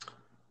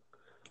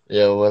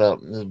Yeah, what up?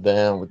 This is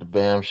Bam with the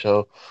Bam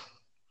Show,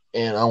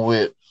 and I'm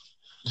with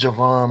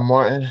Javon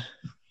Martin.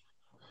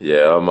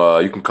 Yeah,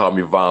 you can call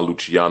me Von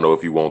Luciano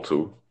if you want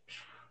to.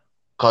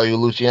 Call you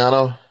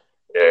Luciano.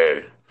 Yeah.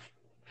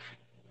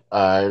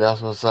 All right, that's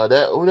what's up.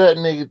 That who that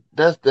nigga?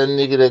 That's the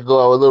nigga that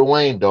go out with Lil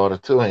Wayne daughter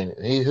too, ain't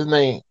it? His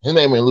name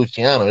ain't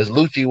Luciano. It's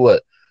Lucci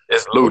what?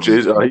 It's What's Lucha.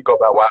 his name? He go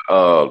by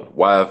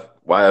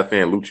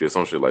YFN Lucha or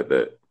some shit like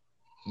that.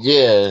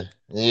 Yeah,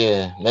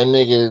 yeah. That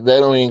nigga they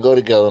don't even go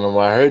together no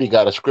more. I heard he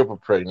got a stripper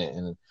pregnant,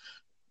 and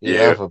he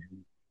Yeah. left her.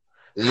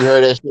 You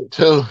heard that shit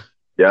too?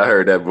 Yeah, I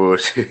heard that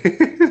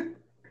bullshit.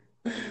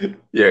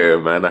 Yeah,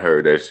 man, I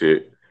heard that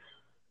shit.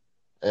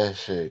 That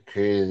shit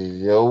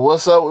crazy, yo.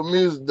 What's up with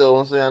music though?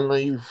 I'm saying I know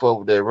you fuck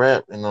with that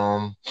rap, and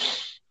I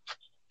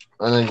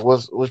think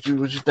what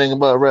you think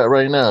about rap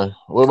right now?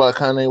 What about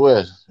Kanye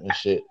West and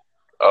shit?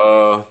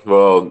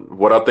 Well,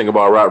 what I think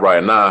about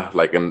right now,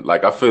 like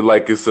I feel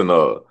like it's in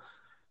a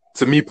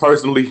to me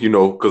personally,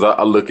 because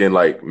I look in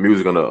like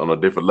music on a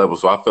different level.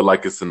 So I feel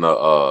like it's in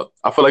I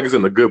feel like it's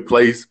in a good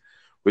place.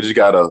 We just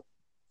gotta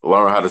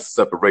learn how to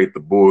separate the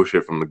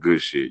bullshit from the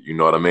good shit. You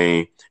know what I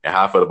mean? And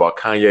how I feel about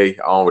Kanye,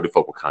 I don't really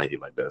fuck with Kanye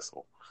like that.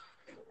 So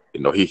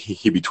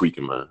he be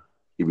tweaking, man.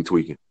 He be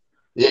tweaking.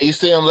 Yeah, you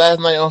see him last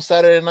night on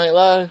Saturday Night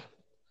Live?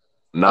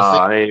 I seen.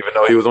 Nah, I ain't even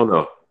know he was on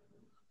there.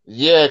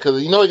 Yeah,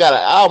 because he got an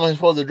album. He's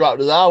supposed to drop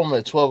this album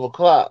at 12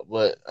 o'clock,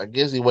 but I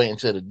guess he waiting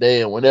until the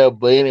day and whatever.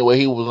 But anyway,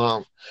 he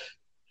was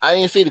I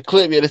didn't see the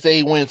clip yet. They say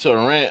he went to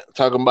a rant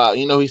talking about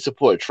he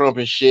support Trump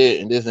and shit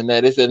and this and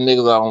that. They said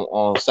niggas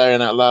on Saturday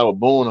Night Live were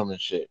booing him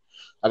and shit.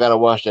 I gotta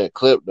watch that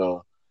clip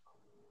though.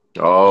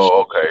 That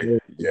Oh, okay.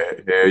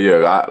 shit-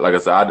 Yeah. Like I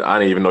said, I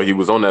didn't even know he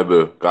was on that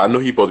bill. I knew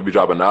he supposed to be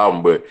dropping an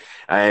album, but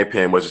I ain't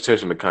paying much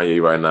attention to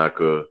Kanye right now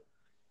because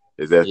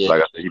is that Yeah,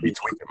 like I said, he be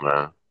tweaking,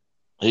 man.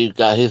 he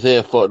got his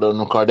head fucked up.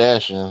 Them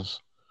Kardashians.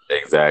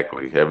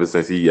 Exactly. Ever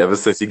since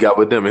he got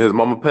with them and his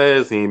mama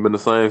passed, he ain't been the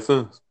same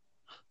since.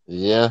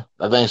 Yeah,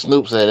 I think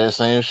Snoop said that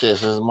same shit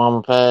since his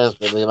mama passed,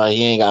 but they like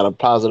he ain't got a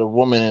positive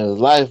woman in his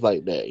life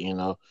like that.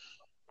 I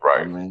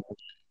Right. mean,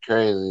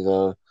 crazy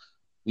though.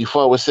 You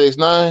fought with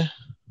 6ix9ine?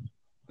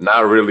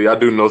 Not really. I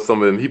do know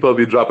some of them. He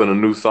probably be dropping a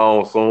new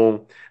song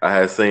soon. I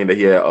had seen that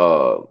he had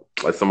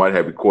like somebody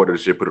had recorded the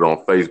shit, put it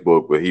on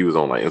Facebook, but he was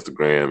on like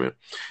Instagram and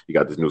he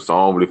got this new song.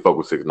 I don't really fuck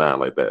with 6ix9ine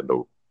like that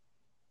though.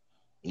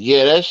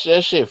 Yeah, that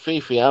shit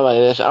Fifi. I like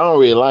that shit. I don't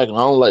really like him. I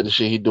don't like the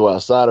shit he do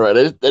outside of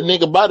it. That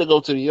nigga about to go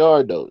to the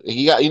yard though.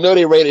 He got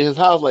they raided his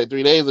house like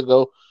 3 days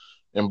ago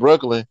in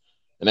Brooklyn,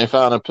 and they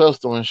found a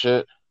pistol and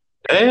shit.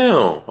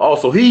 Damn.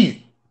 Also,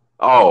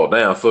 oh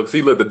damn. So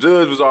see, look, the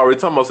judge was already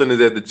talking about sending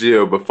his at the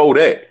jail before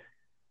that.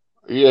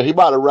 Yeah, he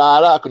about to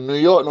ride out because New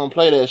York don't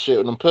play that shit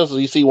with them pistols.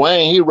 You see,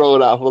 Wayne, he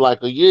rode out for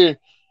like a year,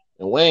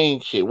 and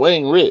Wayne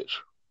rich.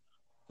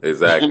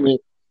 Exactly.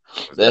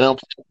 They Exactly. don't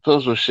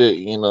pistol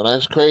shit.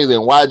 That's crazy.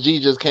 And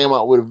YG just came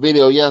out with a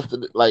video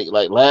yesterday, like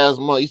last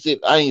month. He said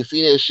I ain't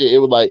see that shit. It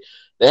was like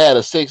they had a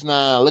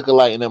 6ix9ine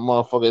lookalike in that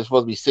motherfucker. It's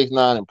supposed to be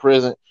 6ix9ine in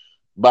prison,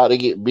 about to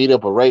get beat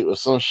up or raped or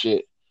some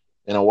shit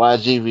in a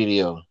YG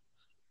video.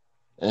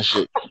 That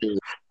shit crazy.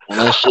 And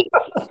that shit,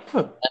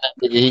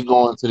 nigga, he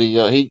going to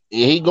the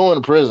he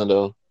going to prison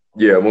though.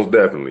 Yeah, most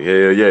definitely.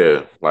 Hell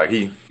yeah. Like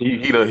he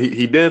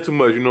did too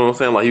much. You know what I'm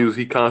saying? Like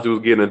he constantly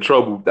was getting in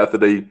trouble after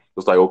they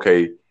was like,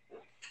 okay,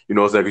 you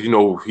know what I'm saying?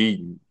 Because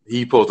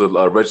he supposed to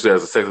register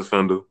as a sex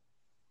offender.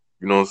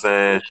 You know what I'm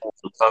saying?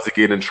 Sometimes he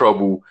get in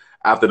trouble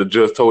after the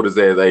judge told his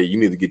ass, "Hey, you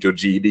need to get your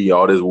GED."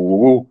 All this woo woo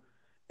woo,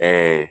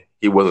 and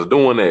he wasn't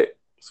doing that.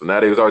 So now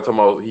they was already talking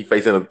about he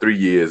facing another 3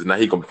 years, and now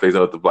he gonna be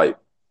facing another like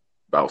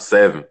about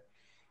 7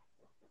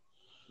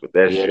 with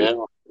that Yeah, shit.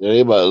 they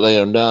about to lay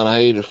him down. I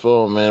hate it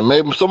for him, man.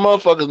 Maybe some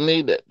motherfuckers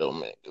need that though,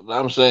 man. 'Cause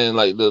I'm saying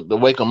like to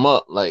wake them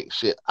up. Like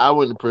shit, I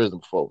went to prison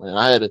before, man.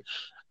 I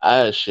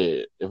had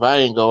shit. If I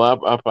ain't go, I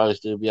probably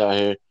still be out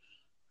here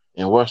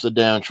in worse of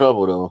damn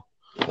trouble though.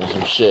 And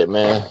some shit,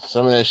 man.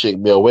 Some of that shit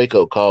could be a wake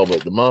up call,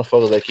 but the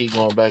motherfuckers that keep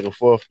going back and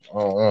forth, I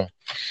don't know.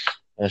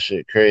 That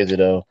shit crazy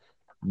though.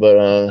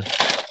 But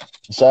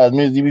besides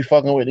music, you be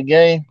fucking with the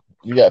game.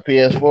 You got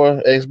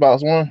PS4,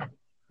 Xbox One.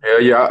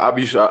 Hell yeah, I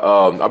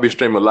be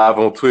streaming live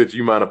on Twitch.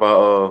 You mind if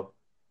I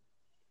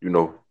you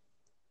know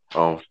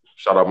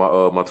shout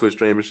out my Twitch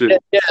stream and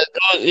shit? Yeah,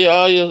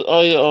 yeah, yeah.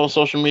 All your on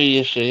social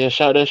media shit. Yeah,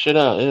 shout that shit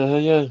out. Yeah,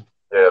 yeah.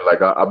 Yeah,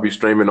 like I be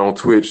streaming on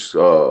Twitch.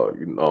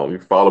 You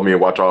follow me and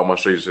watch all my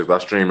streams. I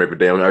stream every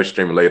day. I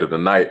stream later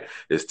tonight.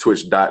 It's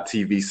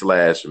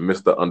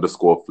twitch.tv/Mr.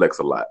 _ Flex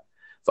a lot.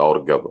 It's all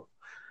together.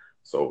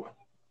 So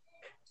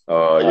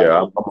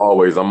yeah, I'm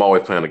always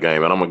playing the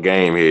game, and I'm a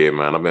game head,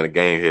 man. I've been a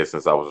game head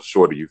since I was a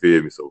shorty. You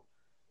feel me? So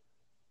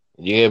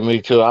Yeah,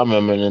 me too. I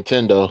remember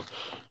Nintendo.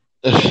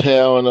 I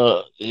don't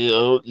know.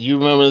 You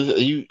remember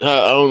you?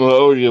 I don't know how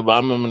old you, but I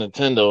remember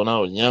Nintendo when I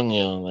was young.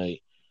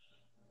 Like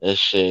that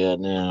shit.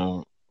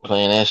 Now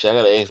playing that shit. I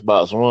got an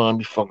Xbox One. I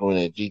be fucking with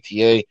that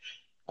GTA.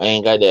 I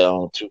ain't got that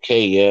on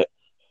 2K yet.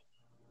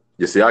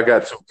 you see, I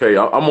got 2K.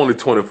 I'm only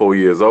 24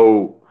 years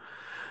old,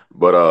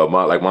 But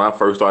my like when I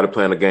first started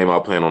playing the game, I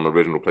was playing on the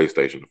original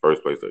PlayStation, the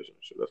first PlayStation.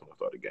 Shit, that's when I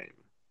started gaming.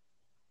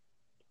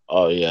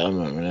 Oh yeah, I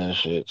remember that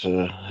shit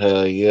too.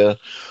 Hell yeah.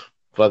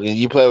 Fucking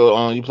you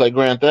play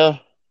Grand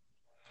Theft?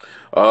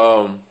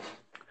 Um,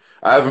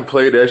 I haven't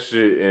played that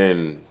shit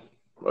in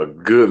a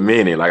good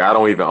minute. Like I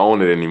don't even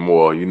own it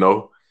anymore. You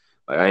know,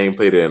 like I ain't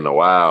played it in a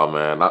while,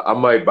 man. I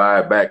might buy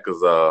it back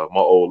because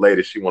my old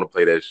lady she want to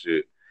play that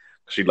shit.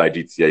 She like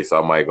GTA,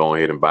 so I might go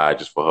ahead and buy it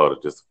just for her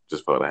to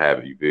just for her to have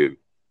it. You feel me?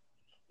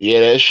 Yeah,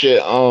 that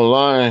shit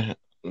online.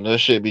 That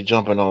shit be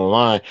jumping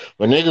online.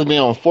 But niggas be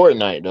on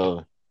Fortnite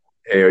though.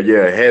 Hell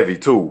yeah, heavy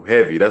too,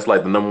 heavy. That's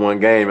like the number one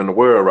game in the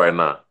world right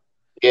now.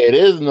 Yeah, it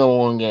is no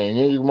one game.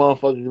 Niggas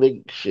motherfuckers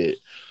they shit.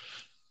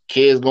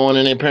 Kids going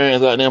in their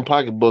parents out their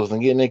pocketbooks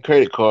and getting their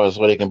credit cards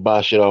so they can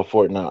buy shit off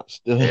Fortnite.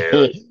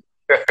 Hell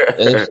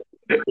That's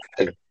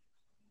like,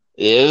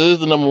 yeah, it is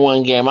the number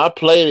one game. I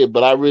played it,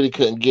 but I really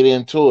couldn't get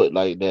into it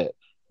like that.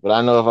 But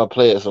I know if I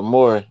play it some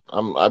more,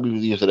 I'll be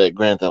used to that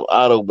Grand Theft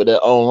Auto. But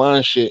that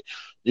online shit,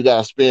 you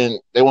gotta spend.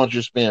 They want you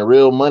to spend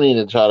real money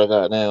to try to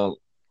goddamn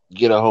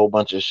get a whole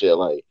bunch of shit.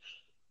 Like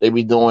they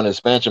be doing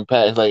expansion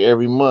packs like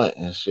every month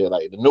and shit.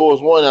 Like the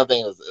newest one, I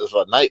think is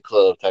a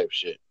nightclub type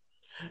shit.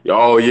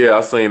 Oh yeah,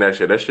 I seen that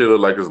shit. That shit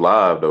look like it's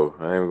live though.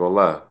 I ain't even gonna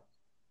lie.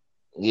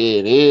 Yeah,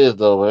 it is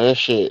though. But that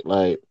shit,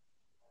 like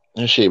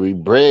that shit be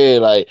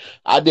bread. Like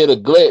I did a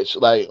glitch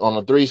like on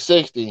a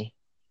 360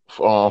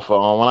 for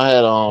when I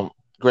had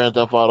Grand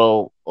Theft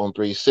Auto on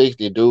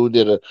 360. Dude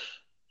did a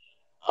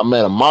I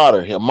met a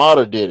modder. A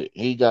modder did it.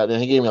 He gave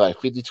me like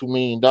 $52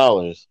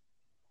 million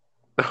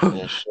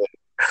and shit.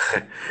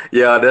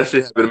 Yeah, that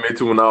shit happened to me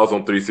too when I was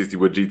on 360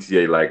 with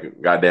GTA.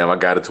 Like, goddamn, I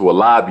got into a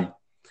lobby and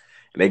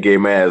they gave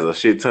my ass a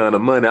shit ton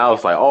of money. I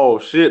was like, oh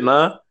shit,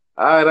 nah.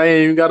 All right, I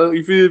ain't even gotta,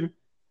 you feel me?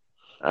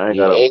 I ain't Yeah,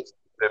 gotta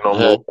shit no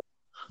uh, more.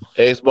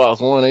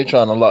 Xbox One, they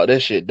trying to lock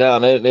that shit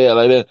down. They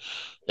like that.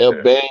 They'll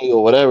ban you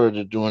or whatever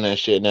to doing that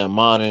shit now,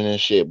 modding and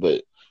shit.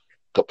 But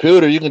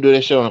computer, you can do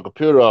that shit on a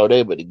computer all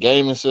day. But the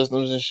gaming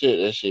systems and shit,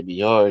 that shit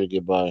be hard to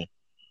get by.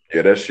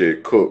 Yeah, that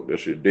shit cooked. That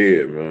shit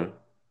dead, man.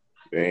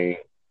 They ain't,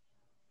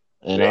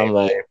 And I'm they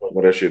like, ain't fucking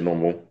with that shit no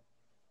more.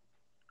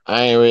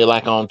 I ain't really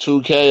like on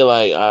 2K,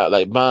 like I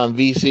like buying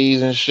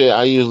VCs and shit.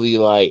 I usually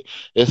like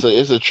it's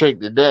a trick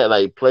to that.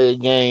 Like play a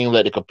game,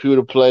 let the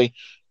computer play,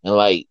 and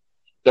like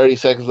 30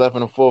 seconds left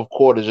in the fourth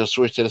quarter, just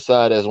switch to the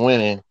side that's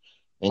winning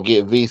and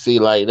get VC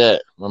like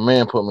that. My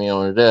man put me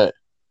on that.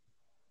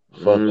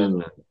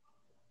 Fucking Mm,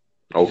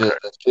 because okay.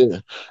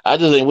 shit, I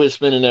just ain't with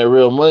spending that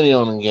real money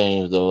on the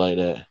games though like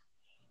that.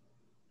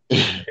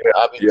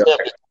 I be Yeah,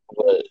 tempted,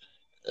 but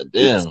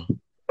yeah. damn.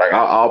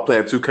 I was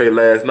playing 2K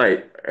last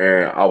night,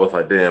 and I was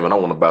like, damn, and I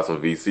want to buy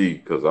some VC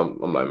because I'm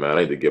like, man,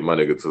 I need to get my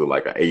nigga to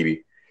like an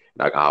 80,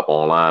 and I can hop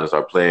online and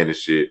start playing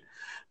this shit.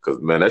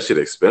 Because man, that shit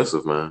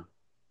expensive, man.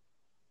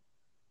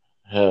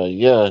 Hell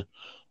yeah.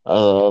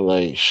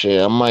 Like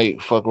shit, I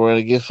might fuck around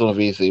and get some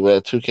VC,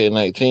 but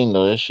 2K19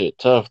 though, that shit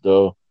tough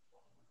though.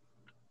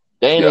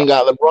 They ain't Yeah, even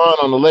got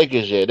LeBron on the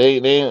Lakers yet. They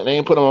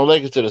ain't put him on the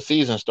Lakers till the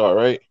season start,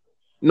 right?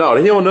 no,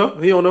 he don't know.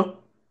 He don't know.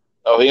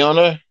 Oh, he on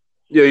there?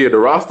 Yeah, yeah. The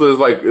roster is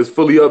like it's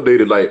fully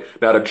updated. Like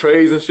now, the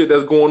trades and shit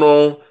that's going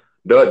on,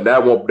 that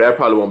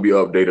probably won't be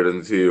updated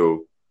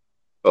until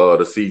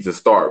the season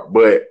start.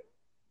 But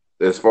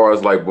as far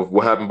as like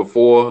what happened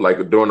before,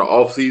 like during the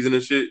off season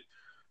and shit,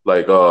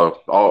 like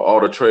all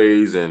the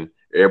trades and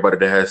everybody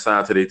that has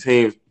signed to their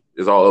teams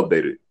is all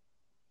updated.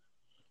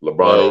 LeBron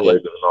Hell on the yeah.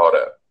 Lakers and all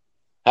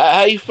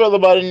How you feel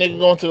about a nigga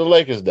going to the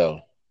Lakers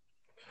though?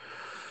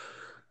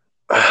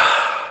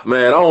 that.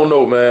 Man, I don't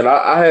know, man.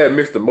 I had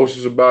mixed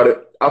emotions about it.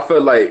 I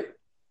felt like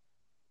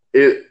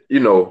it,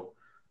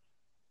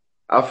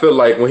 I feel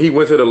like when he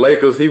went to the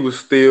Lakers, he was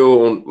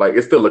still on like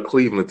it's still a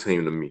Cleveland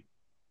team to me.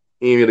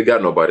 He ain't really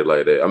got nobody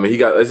like that. I mean,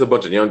 there's a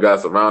bunch of young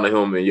guys surrounding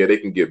him, and yeah, they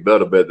can get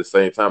better, but at the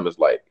same time, it's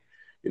like,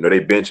 they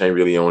bench ain't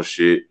really on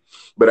shit.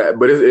 But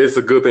it's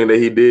a good thing that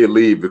he did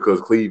leave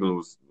because Cleveland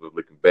was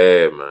looking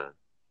bad, man.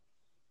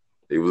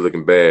 He was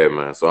looking bad,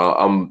 man. So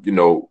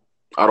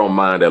I don't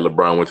mind that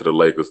LeBron went to the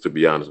Lakers. To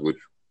be honest with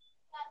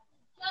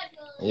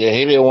Yeah,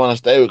 he didn't want to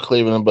stay with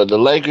Cleveland, but the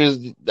Lakers,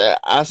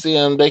 I see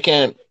them, they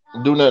can't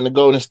do nothing to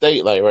Golden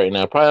State like right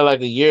now. Probably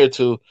like a year or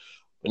two,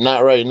 but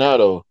not right now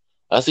though.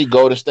 I see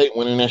Golden State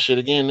winning that shit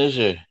again this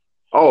year.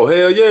 oh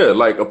hell yeah!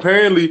 Like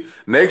apparently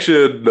next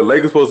year the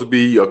Lakers supposed to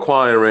be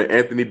acquiring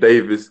Anthony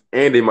Davis,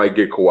 and they might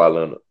get Kawhi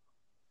Leonard.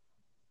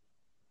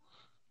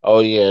 Oh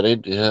yeah,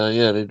 hell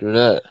yeah, they do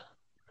that.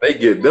 They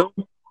get them,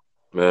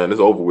 man.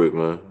 It's over with,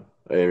 man.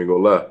 I ain't even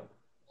gonna lie.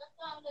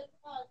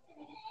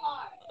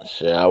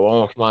 Shit, I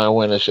won't find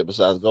winning shit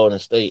besides Golden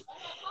State.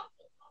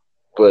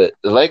 But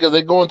the Lakers,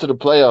 they going to the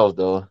playoffs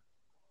though.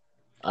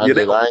 Yeah,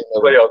 they gonna I make ain't the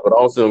never. playoffs, but I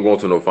don't see them going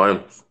to no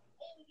finals.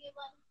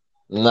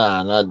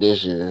 Nah, not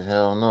this year.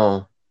 Hell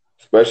no.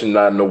 Especially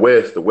not in the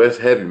West. The West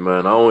heavy,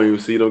 man. I don't even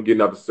see them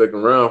getting out the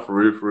second round for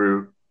real, for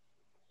real.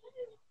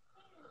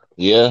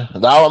 Yeah,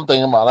 now I'm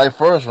thinking about like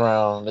first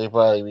round. They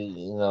probably be,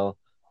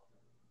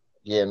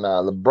 yeah.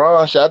 Nah,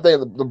 LeBron shit. I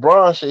think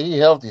LeBron shit. He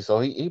healthy, so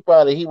he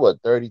probably he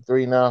what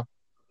 33 now.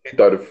 He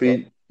 30 So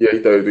feet. Yeah, he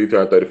 33,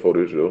 turned 34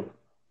 this year.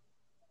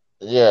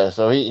 yeah,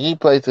 so he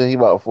played till he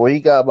about 4. He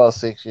got about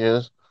 6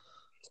 years,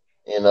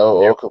 Yeah.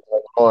 or could play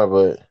more,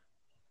 but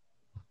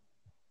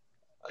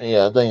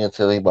yeah, I think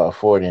until he about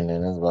 40, and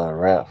then it's about a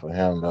wrap for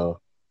him though.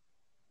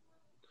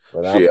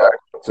 But I'm Shit,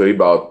 so he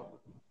about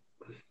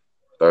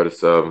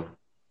 37.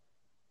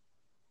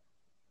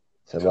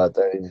 it's about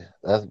 30.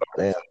 That's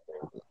damn.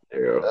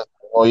 Yeah. That's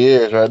more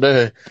years right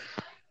there.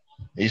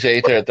 You say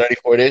he turned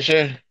 34 this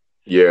year?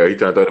 Yeah, he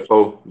turned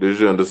 34 this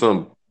year in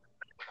December.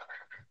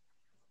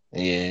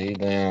 Yeah, he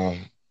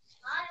damn.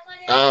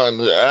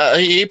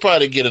 He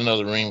probably get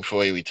another ring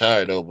before he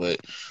retired though, but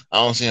I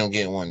don't see him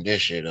getting one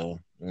this year though.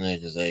 The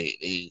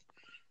niggas,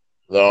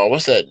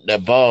 what's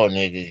that ball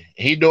nigga?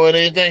 He doing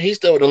anything? He's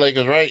still with the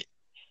Lakers, right?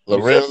 You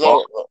said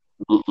Lorenzo.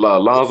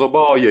 Lonzo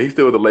Ball, yeah, he's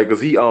still with the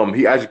Lakers. He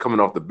actually coming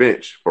off the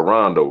bench for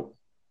Rondo.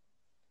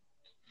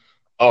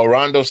 Oh,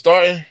 Rondo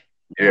starting.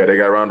 Yeah, they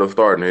got Rondo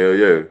starting. Hell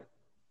yeah.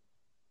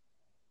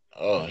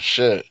 Oh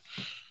shit,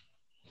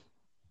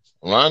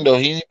 Rondo.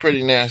 He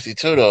pretty nasty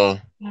too though.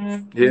 Yeah,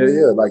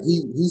 yeah. Like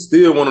he's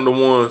still one of the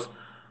ones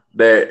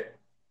that,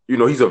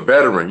 he's a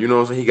veteran. You know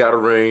what I'm saying? He got a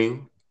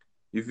ring.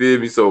 You feel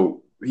me?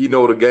 So he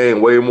know the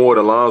game way more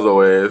than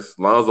Lonzo has.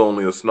 Lonzo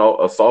only a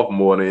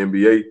sophomore in the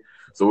NBA.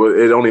 So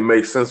it only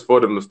makes sense for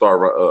them to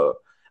start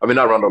I mean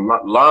not Rondo.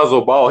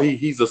 Lonzo Ball,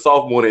 he's a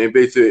sophomore in the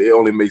NBA, so it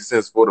only makes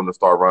sense for them to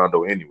start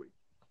Rondo anyway.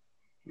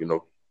 You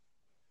know.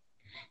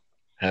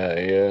 Hell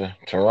yeah,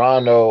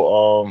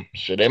 Toronto.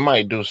 Shit, they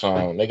might do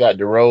something. They got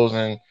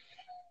DeRozan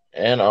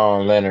and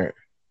Leonard,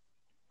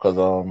 cause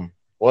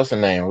what's the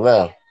name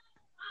left?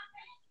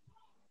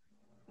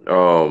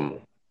 Um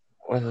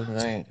What's his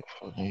name?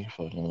 He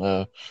fucking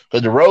left.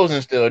 Cause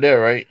DeRozan's still there,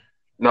 right?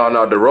 no,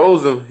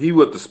 DeRozan, he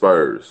with the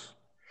Spurs.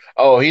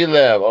 Oh, he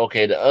left.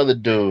 Okay, the other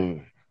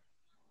dude.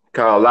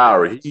 Kyle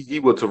Lowry, he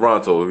with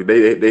Toronto.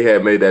 They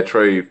had made that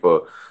trade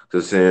for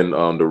to send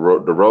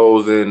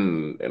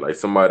DeRozan and like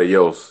somebody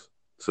else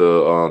to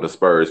the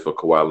Spurs for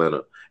Kawhi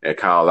Leonard, and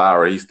Kyle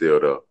Lowry, he's still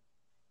there.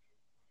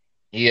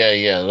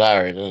 Yeah,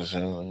 Larry. That's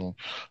him.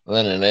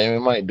 Leonard name. It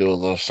might do a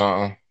little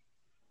something.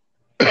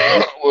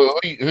 Well,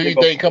 who you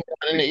think coming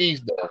out in the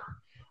East though?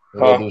 Let's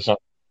go Huh? do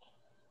something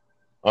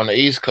on the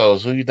East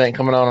Coast. Who you think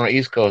coming out on the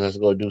East Coast? Let's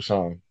go do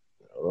something.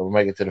 We'll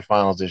make it to the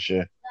finals this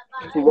year.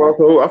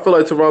 Toronto. I feel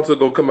like Toronto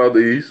gonna come out the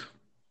East.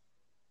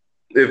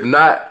 If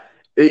not,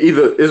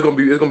 either it's gonna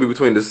be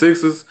between the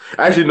Sixers.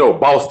 Actually, no,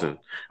 Boston.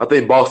 I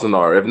think Boston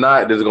are. If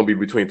not, there's gonna be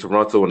between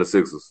Toronto and the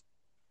Sixers.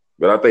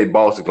 But I think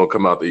Boston's gonna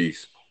come out the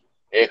East.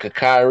 Yeah, 'cause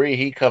Kyrie,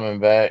 he coming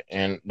back,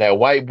 and that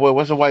white boy.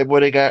 What's the white boy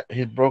they got?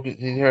 He hurt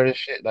his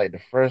shit like the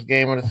first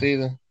game of the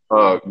season.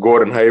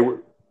 Gordon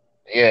Hayward.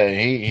 Yeah,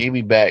 he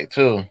be back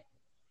too.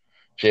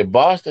 Shit,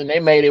 Boston, they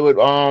made it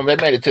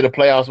to the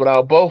playoffs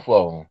without both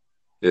of them.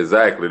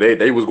 Exactly.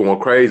 They was going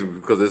crazy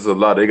because there's a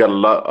lot. They got a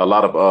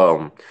lot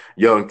of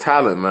young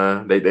talent,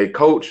 man. They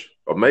coach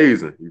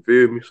amazing. You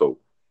feel me? So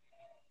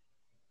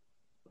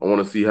I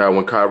want to see how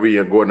when Kyrie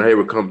and Gordon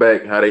Hayward come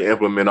back, how they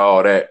implement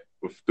all that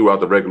throughout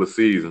the regular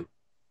season.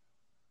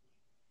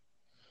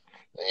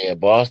 Yeah,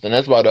 Boston.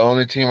 That's about the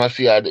only team I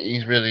see out the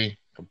East really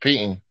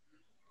competing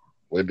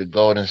with the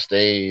Golden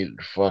State,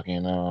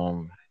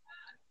 fucking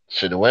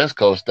shit. The West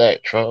Coast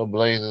stack.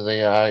 Trailblazers,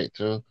 they alright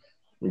too.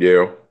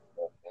 Yeah.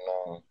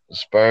 The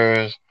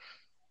Spurs.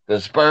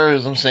 The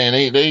Spurs. I'm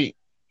saying they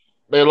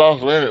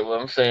lost Leonard, but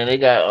I'm saying they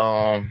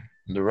got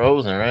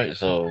DeRozan, right?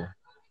 So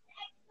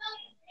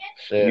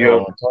shit. Yeah.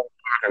 Tony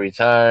Parker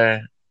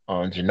retired.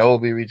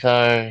 Ginobili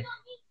retired.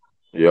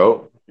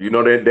 Yo. They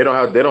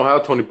don't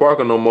have Tony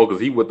Parker no more because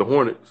he with the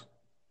Hornets.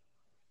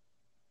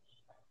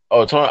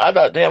 Oh, Tony. I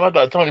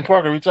thought Tony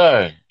Parker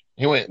retired.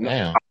 He went No,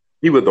 damn.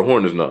 he with the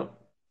Hornets now.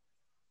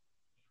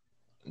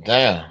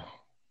 Damn.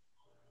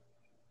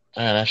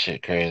 Damn, that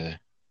shit crazy.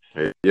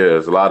 Yeah,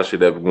 there's a lot of shit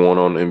that's been going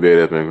on in the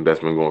NBA that's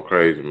been going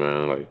crazy,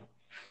 man. Like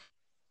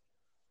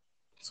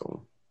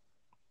so.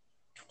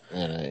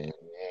 Yeah,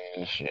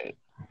 that shit.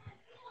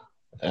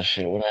 That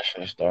shit. When that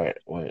shit start?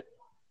 What?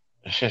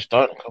 That shit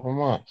start in a couple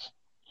months.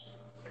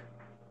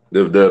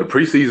 The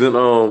preseason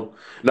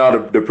now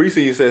the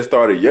preseason set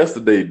started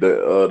yesterday.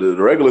 The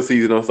regular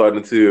season don't start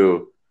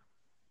until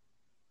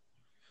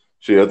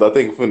shit, I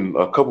think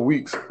for a couple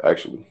weeks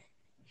actually.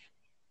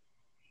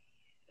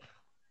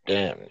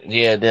 Damn.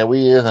 Yeah, that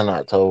we is in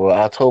October.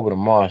 October to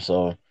March.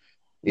 So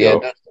yeah, Yo,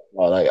 that's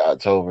about like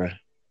October.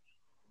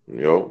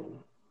 yo.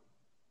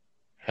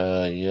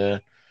 Yeah.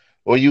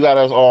 Well, you got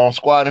us on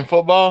squad in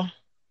football.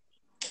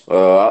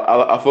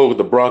 I fought with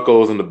the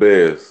Broncos and the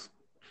Bears.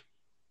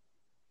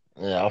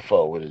 Yeah, I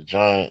fought with the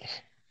Giants.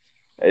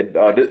 The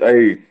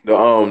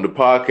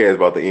podcast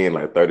about to end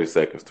like 30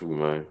 seconds too,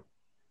 man.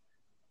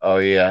 Oh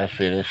yeah, I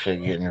see this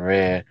shit getting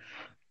red.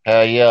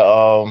 Hell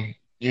yeah.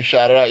 You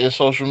shouted out your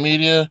social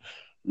media.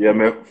 Yeah,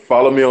 man.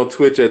 Follow me on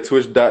Twitch at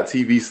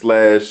twitch.tv/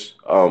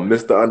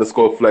 Mr.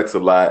 underscore flex a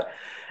lot.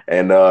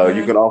 And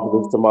you can also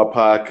listen to my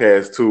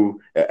podcast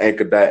too at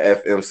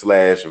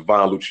anchor.fm/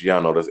 Von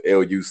Luciano. That's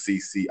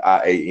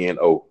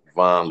Lucciano,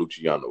 Von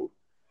Luciano.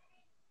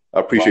 I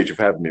appreciate you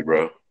for having me,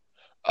 bro.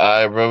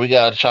 All right, bro. We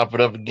gotta chop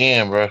it up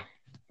again, bro.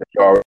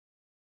 All right.